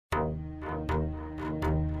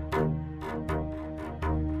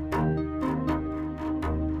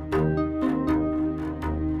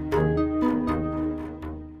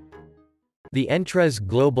The Entrez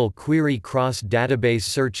Global Query Cross-Database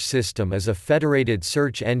Search System is a federated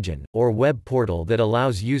search engine, or web portal that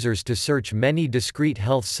allows users to search many discrete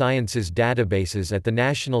health sciences databases at the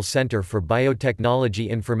National Center for Biotechnology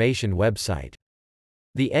Information website.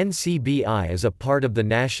 The NCBI is a part of the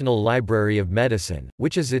National Library of Medicine,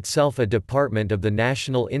 which is itself a department of the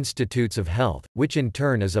National Institutes of Health, which in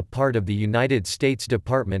turn is a part of the United States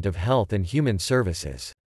Department of Health and Human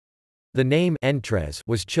Services. The name Entrez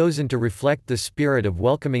was chosen to reflect the spirit of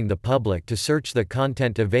welcoming the public to search the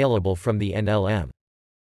content available from the NLM.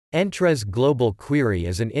 Entrez Global Query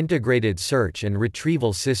is an integrated search and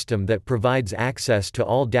retrieval system that provides access to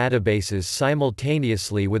all databases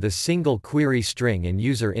simultaneously with a single query string and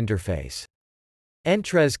user interface.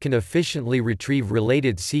 Entrez can efficiently retrieve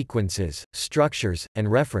related sequences, structures,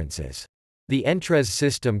 and references. The Entrez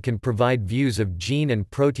system can provide views of gene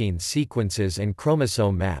and protein sequences and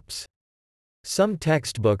chromosome maps. Some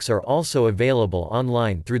textbooks are also available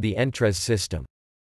online through the Entrez system.